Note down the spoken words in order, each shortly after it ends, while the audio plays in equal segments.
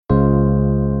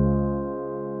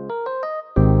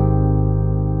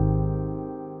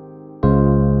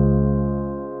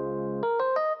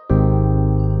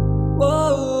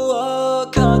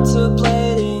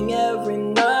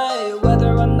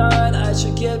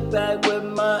back with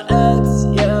my ex,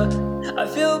 yeah. I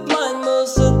feel blind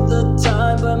most of the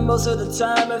time, but most of the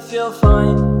time I feel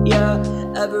fine, yeah.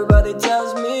 Everybody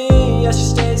tells me I should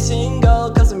stay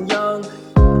single cause I'm young,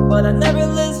 but I never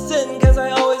listen cause I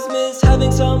always miss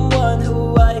having someone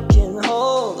who I can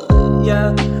hold, yeah.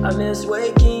 I miss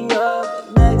waking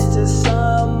up next to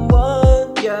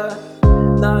someone, yeah.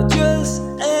 Not just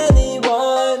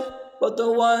anyone, but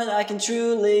the one I can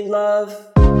truly love,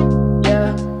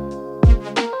 yeah.